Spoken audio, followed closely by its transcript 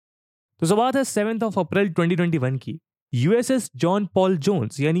तो बात है 7 अप्रैल 2021 की। यूएसएस जॉन पॉल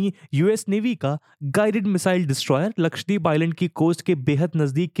जोन्स यानी यूएस नेवी का guided missile destroyer Lakshadweep island की कोस्ट के बेहद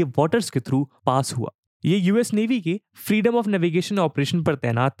नजदीक के वाटर्स के थ्रू पास हुआ। ये यूएस नेवी के फ्रीडम ऑफ नेविगेशन ऑपरेशन पर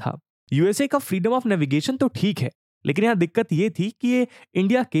तैनात था। यूएसए का फ्रीडम ऑफ नेविगेशन तो ठीक है, लेकिन यहाँ दिक्कत ये थी कि ये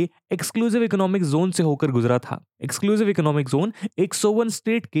इंडिया के एक्सक्लूसिव इकोनॉमिक जोन से होकर गुजरा था। एक्सक्लूसिव इकोनॉमिक जोन एक सोवन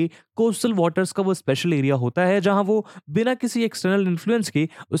स्टेट के कोस्टल वाटर्स का वो स्पेशल एरिया होता है जहां वो बिना किसी एक्सटर्नल इन्फ्लुएंस के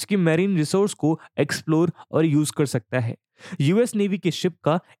उसकी मैरीन रिसोर्स को एक्सप्लोर और यूज कर सकता है। यूएस नेवी के शिप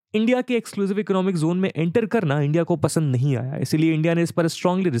का इंडिया के एक्सक्लूसिव इकोनॉमिक जोन में एंटर करना इंडिया को पसंद नहीं आया, इसीलिए इंडिया ने इस पर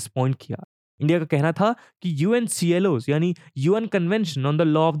स्ट्रांगली रिस्पॉन्ड किया। इंडिया का कहना था कि यूएनसीएलओ यानी UN convention on the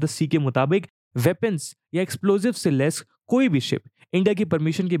law of the सी के मुताबिक वेपन्स या एक्सप्लोजिव से लेस कोई भी शिप इंडिया की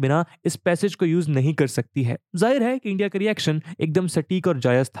परमिशन के बिना इस पैसेज को यूज नहीं कर सकती है। जाहिर है कि इंडिया का रिएक्शन एकदम सटीक और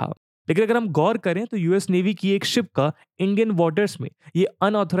जायज था, लेकिन अगर हम गौर करें तो यूएस नेवी की एक शिप का इंडियन वाटर्स में ये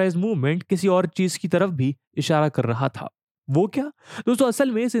अनऑथराइज्ड मूवमेंट किसी और चीज की तरफ भी इशारा कर रहा था। वो क्या दोस्तों,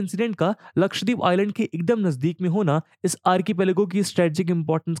 असल में इस इंसिडेंट का लक्षद्वीप आइलैंड के एकदम नजदीक में होना इस आर्किपेलागो की स्ट्रेटेजिक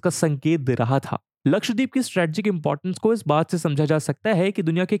इंपॉर्टेंस का संकेत दे रहा था। लक्षद्वीप की स्ट्रेटेजिक इंपॉर्टेंस को इस बात से समझा जा सकता है कि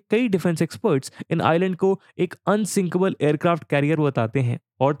दुनिया के कई डिफेंस एक्सपर्ट्स इन आइलैंड को एक अनसिंकेबल एयरक्राफ्ट कैरियर बताते हैं।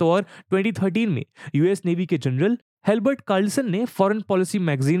 और तो और 2013 में यूएस नेवी के जनरल हेल्बर्ट कार्लसन ने फॉरेन पॉलिसी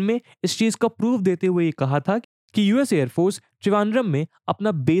मैगजीन में इस चीज का प्रूफ देते हुए ये कहा था कि यूएस एयरफोर्स त्रिवांद्रम में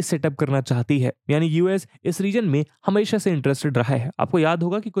अपना बेस सेटअप करना चाहती है। यानी यूएस इस रीजन में हमेशा से इंटरेस्टेड रहा है। आपको याद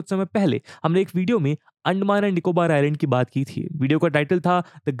होगा कि कुछ समय पहले हमने एक वीडियो में अंडमान एंड निकोबार आइलैंड की बात की थी। वीडियो का टाइटल था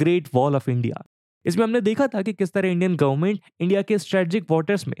the great wall of India. इसमें हमने देखा था कि किस तरह इंडियन गवर्नमेंट इंडिया के स्ट्रेटेजिक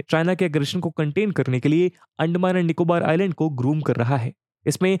वाटर्स में चाइना के एग्रेशन को कंटेन करने के लिए अंडमान एंड निकोबार आइलैंड को ग्रूम कर रहा है।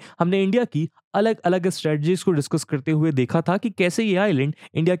 इसमें हमने इंडिया की अलग अलग स्ट्रेटजीज को डिस्कस करते हुए देखा था कि कैसे ये आइलैंड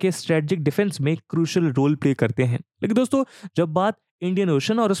इंडिया के स्ट्रेटेजिक डिफेंस में क्रूशियल रोल प्ले करते हैं। लेकिन दोस्तों, जब बात इंडियन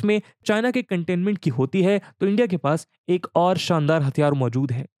ओशन और उसमें चाइना के कंटेनमेंट की होती है तो इंडिया के पास एक और शानदार हथियार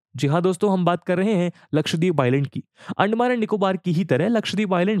मौजूद है। जी हाँ दोस्तों, हम बात कर रहे हैं लक्षद्वीप आइलैंड की। अंडमान एंड निकोबार की ही तरह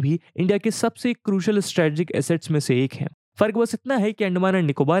लक्षद्वीप आइलैंड भी इंडिया के सबसे क्रूशियल स्ट्रेटेजिक एसेट्स में से एक है। फर्क बस इतना है कि अंडमान एंड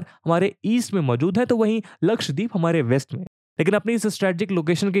निकोबार हमारे ईस्ट में मौजूद है तो वहीं लक्षद्वीप हमारे वेस्ट में। लेकिन अपनी इस स्ट्रेटेजिक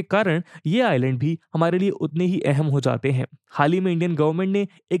लोकेशन के कारण ये आइलैंड भी हमारे लिए उतने ही अहम हो जाते हैं। हाल ही में इंडियन गवर्नमेंट ने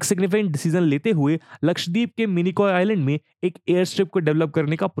एक सिग्निफिकेंट डिसीजन लेते हुए लक्षद्वीप के मिनिकॉय आइलैंड में एक एयर स्ट्रिप को डेवलप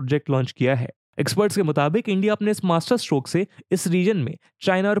करने का प्रोजेक्ट लॉन्च किया है। एक्सपर्ट्स के मुताबिक इंडिया अपने इस मास्टर स्ट्रोक से इस रीजन में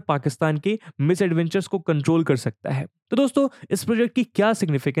चाइना और पाकिस्तान के मिस एडवेंचर्स को कंट्रोल कर सकता है। तो दोस्तों, इस प्रोजेक्ट की क्या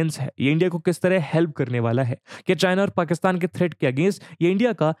सिग्निफिकेंस है, ये इंडिया को किस तरह हेल्प करने वाला है, क्या चाइना और पाकिस्तान के थ्रेट के अगेंस्ट ये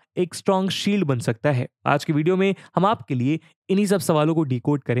इंडिया का एक स्ट्रॉन्ग शील्ड बन सकता है? आज की वीडियो में हम आपके लिए इन्हीं सब सवालों को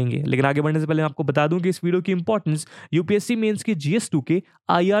डिकोड करेंगे। लेकिन आगे बढ़ने से पहले मैं आपको बता दूं कि इस वीडियो की इंपॉर्टेंस यूपीएससी मेंस के GS2 के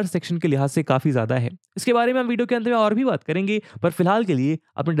आईआर सेक्शन के लिहाज से काफी ज्यादा है। इसके बारे में हम वीडियो के अंत में और भी बात करेंगे, पर फिलहाल के लिए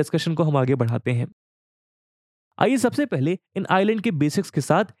अपने डिस्कशन को हम आगे बढ़ाते हैं। आइए सबसे पहले इन आइलैंड के बेसिक्स के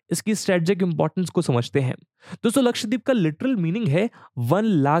साथ इसकी स्ट्रेटेजिक इंपॉर्टेंस को समझते हैं। दोस्तों, लक्षद्वीप का लिटरल मीनिंग है 1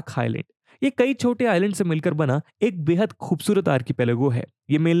 लाख आइलैंड। ये कई छोटे आइलैंड से मिलकर बना एक बेहद खूबसूरत आर्किपेलागो है।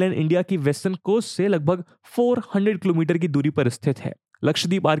 ये मेनलैंड इंडिया की वेस्टर्न कोस्ट से लगभग 400 किलोमीटर की दूरी पर स्थित है।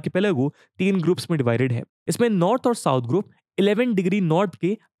 लक्षद्वीप आर्किपेलागो 3 ग्रुप्स में डिवाइडेड है। इसमें नॉर्थ और साउथ ग्रुप 11 डिग्री नॉर्थ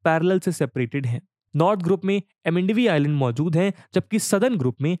के पैरेलल से सेपरेटेड हैं। नॉर्थ ग्रुप में एमिंडवी आइलैंड मौजूद हैं, जबकि सदर्न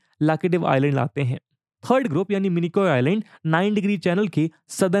ग्रुप में लाकेडिव आइलैंड आते हैं। थर्ड ग्रुप यानी मिनिकॉय आइलैंड 9 डिग्री चैनल के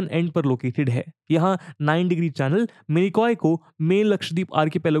सदर्न एंड पर लोकेटेड है। यहाँ 9 डिग्री चैनल मिनिकॉय को मेन लक्षद्वीप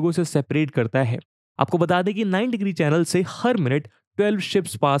आर्किपेलागो से सेपरेट करता है। आपको बता दें कि 9 डिग्री चैनल से हर मिनट 12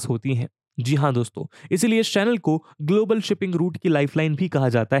 शिप्स पास होती हैं। जी हाँ दोस्तों, इसीलिए इस चैनल को ग्लोबल शिपिंग रूट की लाइफलाइन भी कहा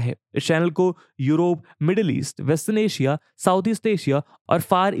जाता है। इस चैनल को Europe, middle east, western Asia, south east Asia और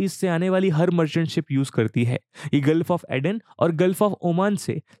फार ईस्ट से आने वाली हर मर्चेंट शिप यूज करती है। ये गल्फ ऑफ एडन और गल्फ ऑफ ओमान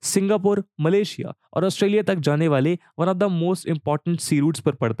से सिंगापुर, मलेशिया और ऑस्ट्रेलिया तक जाने वाले one of the most important sea routes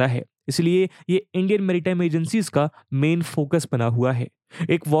पर पड़ता है। इसलिए ये इंडियन मैरीटाइम एजेंसीज का मेन फोकस बना हुआ है।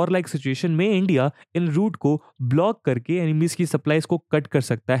 एक वॉर लाइक सिचुएशन में इंडिया इन रूट को ब्लॉक करके एनिमीज की सप्लाईज को कट कर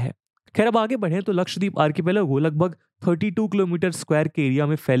सकता है। खैर, अब आगे बढ़ें तो लक्षद्वीप आर्किपेलागो लगभग 32 किलोमीटर स्क्वायर के एरिया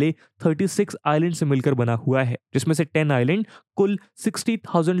में फैले 36 आइलैंड से मिलकर बना हुआ है, जिसमें से 10 आइलैंड कुल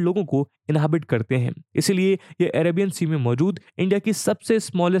 60,000 लोगों को इनहाबिट करते हैं। इसीलिए ये अरेबियन सी में मौजूद इंडिया की सबसे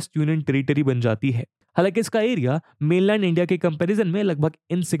स्मॉलेस्ट यूनियन टेरिटरी बन जाती है। हालांकि इसका एरिया मेनलैंड इंडिया के कंपैरिजन में लगभग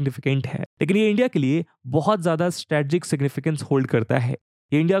इनसिग्निफिकेंट है, लेकिन ये इंडिया के लिए बहुत ज्यादा स्ट्रेटेजिक सिग्निफिकेंस होल्ड करता है।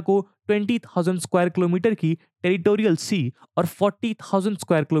 ये इंडिया को 20,000 स्क्वायर किलोमीटर की टेरिटोरियल सी और 40,000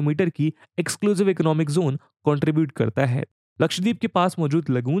 स्क्वायर किलोमीटर की एक्सक्लूसिव इकोनॉमिक जोन कंट्रीब्यूट करता है। लक्षद्वीप के पास मौजूद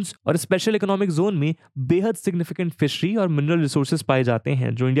लगून्स और स्पेशल इकोनॉमिक जोन में बेहद सिग्निफिकेंट फिशरी और मिनरल रिसोर्सेज पाए जाते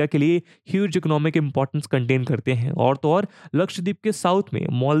हैं जो इंडिया के लिए ह्यूज इकोनॉमिक इंपॉर्टेंस कंटेन करते हैं। और तो और लक्षद्वीप के साउथ में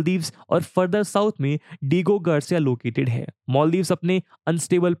मालदीव्स और फर्दर साउथ में डीगो गार्सिया लोकेटेड है। मालदीव्स अपने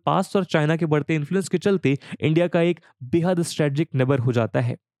अनस्टेबल पास्ट और चाइना के बढ़ते इन्फ्लुएंस के चलते इंडिया का एक बेहद स्ट्रेटेजिक नेबर हो जाता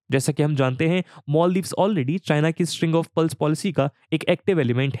है। जैसा कि हम जानते हैं, मालदीव्स ऑलरेडी चाइना की स्ट्रिंग ऑफ पल्स पॉलिसी का एक एक्टिव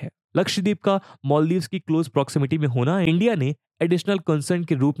एलिमेंट है। लक्षद्वीप का मालदीव्स की क्लोज प्रॉक्सिमिटी में होना इंडिया ने एडिशनल कंसर्न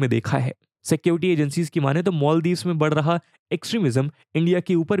के रूप में देखा है। सिक्योरिटी एजेंसीज की माने तो मालदीव्स में बढ़ रहा एक्सट्रीमिज्म इंडिया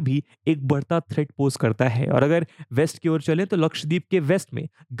के ऊपर भी एक बढ़ता थ्रेट पोज करता है। और अगर वेस्ट की ओर चलें तो लक्षद्वीप के वेस्ट में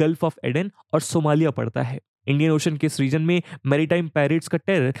गल्फ ऑफ एडन और सोमालिया पड़ता है। इंडियन ओशन के इस रीजन में मैरीटाइम पायरेट्स का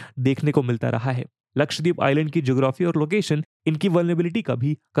टेरर देखने को मिलता रहा है। लक्षद्वीप आइलैंड की ज्योग्राफी और लोकेशन इनकी वल्नरेबिलिटी का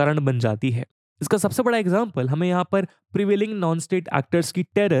भी कारण बन जाती है। इसका सबसे बड़ा एग्जाम्पल हमें यहाँ पर प्रिवेलिंग नॉन स्टेट एक्टर्स की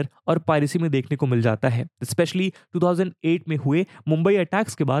टेरर और पायरेसी में देखने को मिल जाता है। स्पेशली 2008 में हुए मुंबई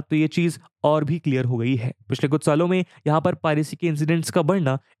अटैक्स के बाद तो ये चीज और भी क्लियर हो गई है। पिछले कुछ सालों में यहाँ पर पायरेसी के इंसिडेंट्स का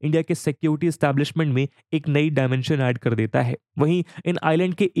बढ़ना इंडिया के सिक्योरिटी एस्टैब्लिशमेंट में एक नई डायमेंशन ऐड कर देता है। वहीं इन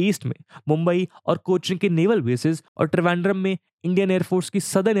आइलैंड के ईस्ट में मुंबई और कोच्चि के नेवल बेसिस और त्रिवेंद्रम में इंडियन एयरफोर्स की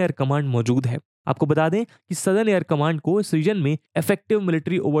सदर्न एयर कमांड मौजूद है। आपको बता दें कि सदर्न एयर कमांड को इस रीजन में इफेक्टिव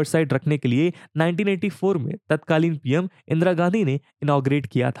मिलिट्री ओवरसाइट रखने के लिए 1984 में तत्कालीन पीएम इंदिरा गांधी ने इनॉग्रेट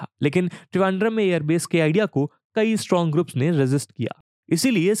किया था। लेकिन त्रिवेंद्रम में एयरबेस के आइडिया को कई स्ट्रॉन्ग ग्रुप्स ने रेजिस्ट किया,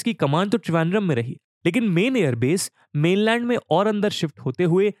 इसीलिए इसकी कमांड तो त्रिवेंद्रम में रही, लेकिन मेन एयरबेस मेनलैंड में और अंदर शिफ्ट होते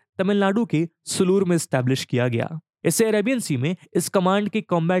हुए तमिलनाडु के सुलूर में स्टैब्लिश किया गया। इससे अरेबियन सी में इस कमांड के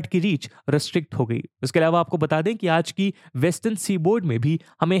कॉम्बैट की रीच रिस्ट्रिक्ट हो गई। इसके अलावा आपको बता दें कि आज की वेस्टर्न सी बोर्ड में भी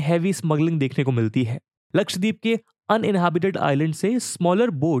हमें हैवी स्मगलिंग देखने को मिलती है। लक्षद्वीप के अनइनहैबिटेड आइलैंड से स्मॉलर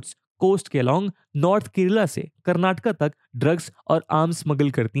बोट्स कोस्ट के अलोंग नॉर्थ केरला से कर्नाटका तक ड्रग्स और आर्म्स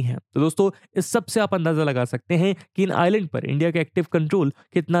स्मगल करती हैं। तो दोस्तों, इस सब से आप अंदाजा लगा सकते हैं कि इन आइलैंड पर इंडिया का एक्टिव कंट्रोल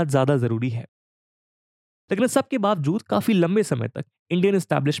कितना ज्यादा जरूरी है। लेकिन सब के बावजूद काफी लंबे समय तक इंडियन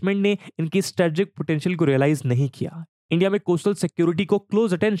एस्टैब्लिशमेंट ने इनकी स्ट्रेटेजिक पोटेंशियल को रियलाइज नहीं किया। इंडिया में कोस्टल सिक्योरिटी को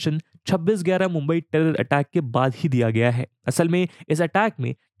close attention 26/11 Mumbai terror attack के बाद ही दिया गया है। असल में इस अटैक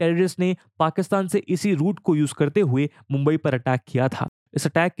में टेररिस्ट ने पाकिस्तान से इसी रूट को यूज करते हुए मुंबई पर अटैक किया था। इस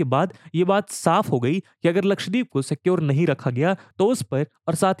अटैक के बाद ये बात साफ हो गई कि अगर लक्षद्वीप को सिक्योर नहीं रखा गया तो उस पर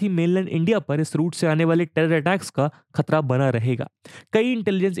और साथ ही मेनलैंड इंडिया पर इस रूट से आने वाले टेरर अटैक्स का खतरा बना रहेगा। कई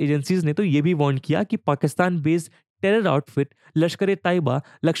इंटेलिजेंस एजेंसीज ने तो ये भी वार्न किया कि पाकिस्तान बेस्ड टेरर आउटफिट लश्कर ताइबा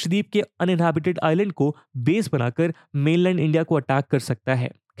लक्षद्वीप के अनइनहैबिटेड आइलैंड को बेस बनाकर मेनलैंड इंडिया को अटैक कर सकता है।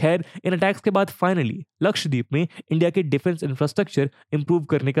 खैर, इन अटैक्स के बाद फाइनली लक्षद्वीप में इंडिया के डिफेंस इंफ्रास्ट्रक्चर इंप्रूव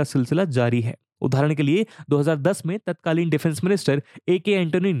करने का सिलसिला जारी है। उदाहरण के लिए 2010 में तत्कालीन डिफेंस मिनिस्टर AK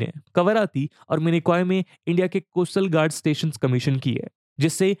एंटोनी ने कवराती और मिनिकॉय में इंडिया के कोस्टल गार्ड स्टेशंस कमीशन किए,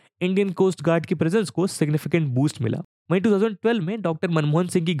 जिससे इंडियन कोस्ट गार्ड की प्रेजेंस को सिग्निफिकेंट बूस्ट मिला। वहीं 2012 में डॉक्टर मनमोहन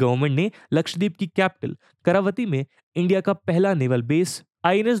सिंह की गवर्नमेंट ने लक्षद्वीप की कैपिटल करावती में इंडिया का पहला नेवल बेस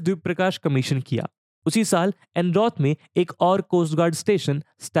INS द्वीप प्रकाश कमीशन किया। उसी साल एनड्रॉथ में एक और कोस्ट गार्ड स्टेशन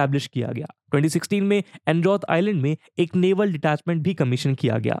स्टैब्लिश किया गया। 2016 में एनड्रॉथ आइलैंड में एक नेवल डिटैचमेंट भी कमीशन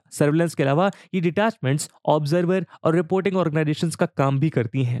किया गया। सर्विलेंस के अलावा ये डिटैचमेंट्स ऑब्जर्वर और रिपोर्टिंग ऑर्गेनाइजेशंस का काम भी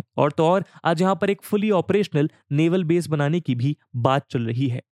करती हैं। और तो और आज यहाँ पर एक फुली ऑपरेशनल नेवल बेस बनाने की भी बात चल रही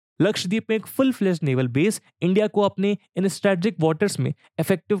है। लक्षद्वीप में एक full fledged naval base India को अपने इन स्ट्रेटेजिक वाटर्स में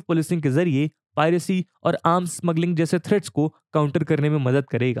इफेक्टिव पुलिसिंग के जरिए पायरेसी और आर्म्स स्मगलिंग जैसे थ्रेट्स को काउंटर करने में मदद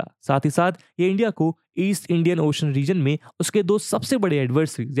करेगा। साथ ही साथ ये इंडिया को ईस्ट इंडियन ओशन रीजन में उसके दो सबसे बड़े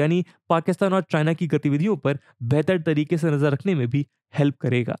एडवर्सरीज यानी पाकिस्तान और चाइना की गतिविधियों पर बेहतर तरीके से नजर रखने में भी हेल्प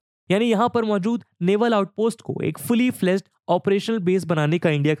करेगा। यानी यहाँ पर मौजूद नेवल आउटपोस्ट को एक फुली फ्लेज्ड ऑपरेशनल बेस बनाने का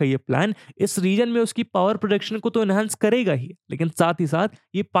इंडिया का ये प्लान इस रीजन में उसकी पावर प्रोडक्शन को तो एनहांस करेगा ही, लेकिन साथ ही साथ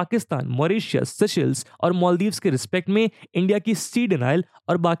ये पाकिस्तान, मॉरिशस, सेशल्स और मालदीव्स के रिस्पेक्ट में इंडिया की सी डिनाइल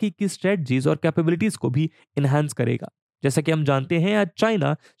और बाकी की स्ट्रेटजीज और कैपेबिलिटीज को भी एनहांस करेगा। जैसा कि हम जानते हैं, आज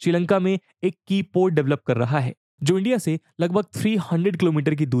चाइना श्रीलंका में एक की पोर्ट डेवलप कर रहा है जो इंडिया से लगभग 300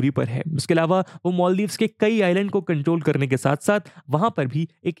 किलोमीटर की दूरी पर है। इसके अलावा वो मालदीव्स के कई आइलैंड को कंट्रोल करने के साथ साथ वहां पर भी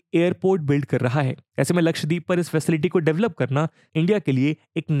एक एयरपोर्ट बिल्ड कर रहा है। ऐसे में लक्षद्वीप पर इस फैसिलिटी को डेवलप करना इंडिया के लिए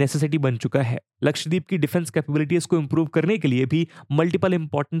एक नेसेसिटी बन चुका है। लक्षद्वीप की डिफेंस कैपेबिलिटीज को इंप्रूव करने के लिए भी मल्टीपल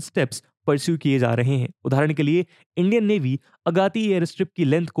इंपॉर्टेंट स्टेप्स परस्यू किए जा रहे हैं। उदाहरण के लिए Indian navy Agatti air strip की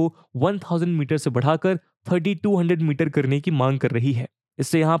लेंथ को 1000 मीटर से बढ़ाकर 3200 मीटर करने की मांग कर रही है।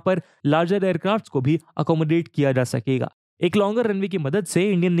 इससे यहां पर लार्जर एयरक्राफ्ट्स को भी अकोमोडेट किया जा सकेगा। एक लॉन्गर रनवे की मदद से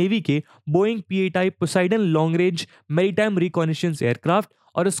इंडियन नेवी के Boeing PA type Poseidon long range maritime reconnaissance aircraft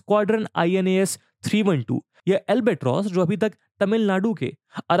और स्क्वाड्रन INAS 312 या एल्बेट्रॉस जो अभी तक तमिलनाडु के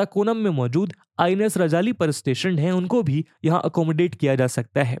अराकोनम में मौजूद आईएनएस रजाली पर स्टेशन हैं, उनको भी यहां अकोमोडेट किया जा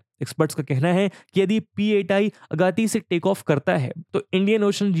सकता है। एक्सपर्ट्स का कहना है कि यदि P8I अगाती से टेक ऑफ करता है तो इंडियन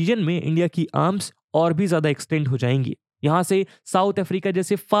ओशन रीजन में इंडिया की आर्म्स और भी ज्यादा एक्सटेंड हो जाएंगी। यहां से साउथ अफ्रीका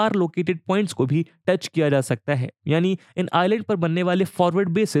जैसे फार लोकेटेड पॉइंट्स को भी टच किया जा सकता है। यानी इन आइलैंड पर बनने वाले फॉरवर्ड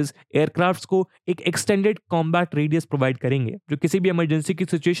बेसिस एयरक्राफ्ट्स को एक एक्सटेंडेड कॉम्बैट रेडियस प्रोवाइड करेंगे, जो किसी भी इमरजेंसी की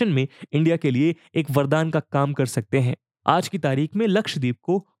सिचुएशन में इंडिया के लिए एक वरदान का काम कर सकते हैं। आज की तारीख में लक्षद्वीप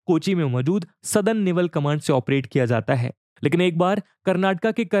को कोची में मौजूद सदर्न नेवल कमांड से ऑपरेट किया जाता है, लेकिन एक बार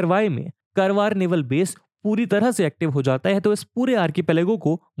कर्नाटका के करवाई में कारवार नेवल बेस पूरी तरह से एक्टिव हो जाता है तो इस पूरे आर्किपेलागो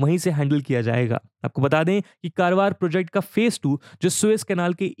को वहीं से हैंडल किया जाएगा। आपको बता दें कि कारवार प्रोजेक्ट का फेज 2 जो सुएज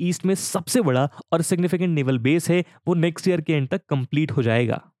कैनाल के ईस्ट में सबसे बड़ा और सिग्निफिकेंट नेवल बेस है, वो नेक्स्ट ईयर के एंड तक कंप्लीट हो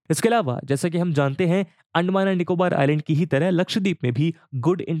जाएगा। इसके अलावा जैसा कि हम जानते हैं, अंडमान एंड निकोबार आइलैंड की ही तरह लक्षद्वीप में भी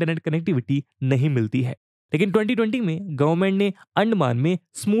गुड इंटरनेट कनेक्टिविटी नहीं मिलती है, लेकिन 2020 में गवर्नमेंट ने अंडमान में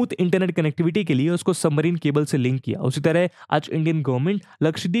स्मूथ इंटरनेट कनेक्टिविटी के लिए उसको सबमरीन केबल से लिंक किया। उसी तरह आज इंडियन गवर्नमेंट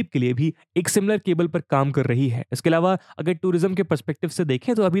लक्षद्वीप के लिए भी एक सिमिलर केबल पर काम कर रही है। इसके अलावा अगर टूरिज्म के पर्सपेक्टिव से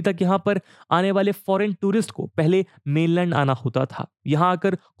देखें तो अभी तक यहाँ पर आने वाले फॉरेन टूरिस्ट को पहले मेनलैंड आना होता था, यहाँ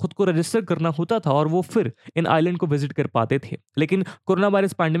आकर खुद को रजिस्टर करना होता था और वो फिर इन आइलैंड को विजिट कर पाते थे। लेकिन कोरोना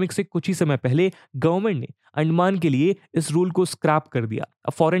वायरस पैंडेमिक से कुछ ही समय पहले गवर्नमेंट ने अंडमान के लिए इस रूल को स्क्रैप कर दिया।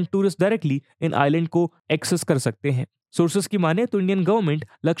 अब फॉरेन टूरिस्ट डायरेक्टली इन आइलैंड को एक्सेस कर सकते हैं। सोर्सेस की माने तो इंडियन गवर्नमेंट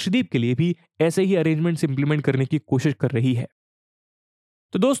लक्षद्वीप के लिए भी ऐसे ही अरेंजमेंट्स इंप्लीमेंट करने की कोशिश कर रही है।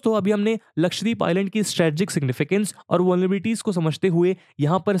 तो दोस्तों, अभी हमने लक्षद्वीप आइलैंड की स्ट्रेटेजिक सिग्निफिकेंस और वल्नरेबिलिटीज को समझते हुए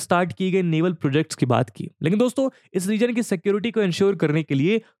यहां पर स्टार्ट किए गए नेवल प्रोजेक्ट्स की बात की। लेकिन दोस्तों, इस रीजन की सिक्योरिटी को इंश्योर करने के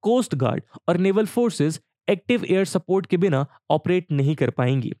लिए कोस्ट गार्ड और naval forces active air support के बिना ऑपरेट नहीं कर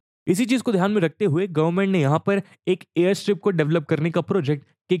पाएंगी। इसी चीज को ध्यान में रखते हुए गवर्नमेंट ने यहां पर एक एयर स्ट्रिप को डेवलप करने का प्रोजेक्ट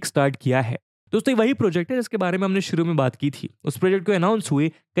किक स्टार्ट किया है। दोस्तों, वही प्रोजेक्ट है जिसके बारे में हमने शुरू में बात की थी। उस प्रोजेक्ट को अनाउंस हुए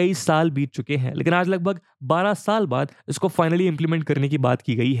कई साल बीत चुके हैं, लेकिन आज लगभग 12 साल बाद इसको फाइनली इंप्लीमेंट करने की बात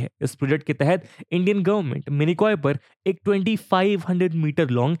की गई है। इस प्रोजेक्ट के तहत इंडियन गवर्नमेंट मिनिकॉय पर एक 2500 मीटर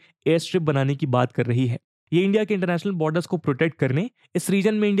लॉन्ग एयर स्ट्रिप बनाने की बात कर रही है। ये इंडिया के इंटरनेशनल बॉर्डर्स को प्रोटेक्ट करने, इस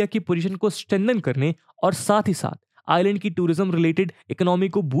रीजन में इंडिया की पोजीशन को स्ट्रेंथन करने और साथ ही साथ आइलैंड की टूरिज्म रिलेटेड इकोनॉमी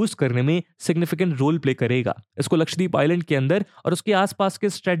को बूस्ट करने में सिग्निफिकेंट रोल प्ले करेगा। इसको लक्षद्वीप आइलैंड के अंदर और उसके आसपास के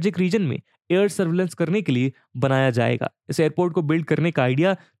स्ट्रेटेजिक रीजन में एयर सर्विलेंस करने के लिए बनाया जाएगा। इस एयरपोर्ट को बिल्ड करने का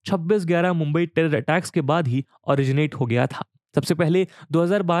आइडिया 26/11 मुंबई टेरर अटैक्स के बाद ही ओरिजिनेट हो गया था। सबसे पहले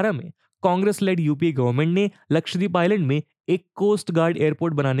 2012 में कांग्रेस लेड यूपीए गवर्नमेंट ने लक्षद्वीप आइलैंड में एक कोस्ट गार्ड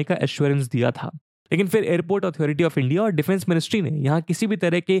एयरपोर्ट बनाने का एश्योरेंस दिया था, लेकिन फिर एयरपोर्ट अथॉरिटी ऑफ इंडिया और डिफेंस मिनिस्ट्री ने यहां किसी भी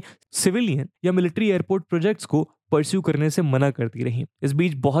तरह के सिविलियन या मिलिट्री एयरपोर्ट प्रोजेक्ट्स को परस्यू करने से मना करती रही। इस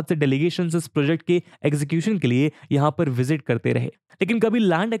बीच बहुत से डेलीगेशंस इस प्रोजेक्ट के एग्जीक्यूशन के लिए यहां पर विजिट करते रहे, लेकिन कभी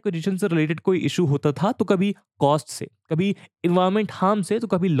लैंड एक्विजिशन से रिलेटेड कोई इशू होता था तो कभी कॉस्ट से, कभी इन्वायरमेंट हार्म से, तो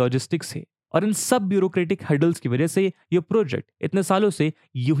कभी लॉजिस्टिक्स से। और इन सब ब्यूरोक्रेटिक हर्डल्स की वजह से ये प्रोजेक्ट इतने सालों से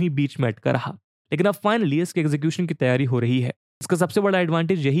यूं ही बीच में अटका रहा। लेकिन अब फाइनली इसके एग्जीक्यूशन की तैयारी हो रही है। इसका सबसे बड़ा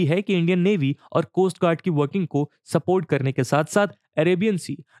एडवांटेज यही है कि इंडियन नेवी और कोस्ट गार्ड की वर्किंग को सपोर्ट करने के साथ साथ Arabian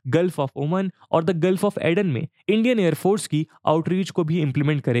C, gulf of Oman और द गल्फ ऑफ एडन में इंडियन एयरफोर्स की आउटरीच को भी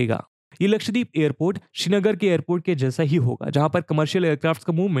इंप्लीमेंट करेगा। ये लक्षद्वीप एयरपोर्ट श्रीनगर के एयरपोर्ट के जैसा ही होगा, जहां पर कमर्शियल एयरक्राफ्ट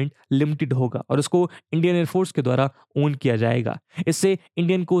का मूवमेंट लिमिटेड होगा और उसको इंडियन एयरफोर्स के द्वारा ओन किया जाएगा। इससे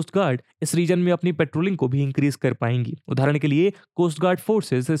इंडियन कोस्ट गार्ड इस रीजन में अपनी पेट्रोलिंग को भी इंक्रीज कर पाएंगी। उदाहरण के लिए कोस्ट गार्ड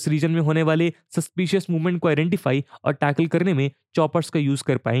फोर्सेस इस रीजन में होने वाले सस्पिशियस मूवमेंट को आइडेंटिफाई और टैकल करने में चॉपर्स का यूज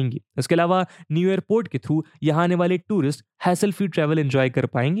कर पाएंगी। इसके अलावा न्यू एयरपोर्ट के थ्रू यहाँ आने वाले tourist hassle free travel enjoy कर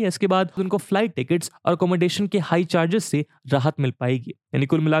पाएंगे। इसके बाद उनको फ्लाइट टिकट्स और अकोमोडेशन के हाई चार्जेस से राहत मिल पाएगी। यानी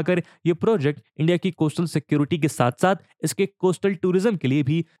कुल मिलाकर ये प्रोजेक्ट इंडिया की कोस्टल सिक्योरिटी के साथ साथ इसके कोस्टल टूरिज्म के लिए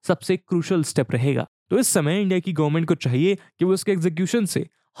भी सबसे क्रूशियल स्टेप रहेगा। तो इस समय इंडिया की गवर्नमेंट को चाहिए कि वो इसके एग्जीक्यूशन से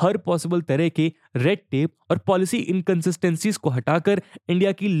हर पॉसिबल तरह के रेड टेप और पॉलिसी इनकंसिस्टेंसीज को हटाकर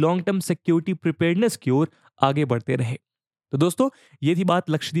इंडिया की लॉन्ग टर्म सिक्योरिटी प्रिपेयर्डनेस की ओर आगे बढ़ते रहे। तो दोस्तों, ये थी बात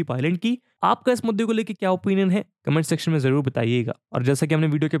लक्षद्वीप आइलैंड की। आपका इस मुद्दे को लेकर क्या ओपिनियन है, कमेंट सेक्शन में जरूर बताइएगा। और जैसा कि हमने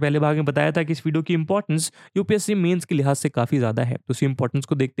वीडियो के पहले भाग में बताया था कि इस वीडियो की इंपॉर्टेंस यूपीएससी मेंस के लिहाज से काफी ज्यादा है, तो उसी इंपॉर्टेंस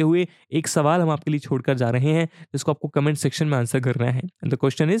को देखते हुए एक सवाल हम आपके लिए छोड़कर जा रहे हैं, जिसको आपको कमेंट सेक्शन में आंसर करना है। And the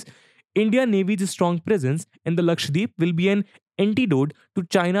question is, India navy's strong presence in the Lakshadweep will be an antidote to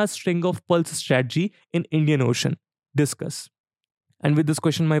China's string of pearls strategy in Indian ocean, discuss. And with this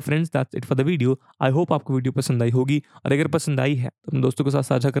question my friends, that's it for the video. I hope आपको video पसंद आई होगी, और अगर पसंद आई है तो अपने दोस्तों के साथ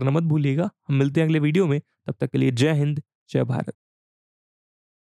साझा करना मत भूलिएगा। हम मिलते हैं अगले वीडियो में, तब तक के लिए जय हिंद, जय भारत।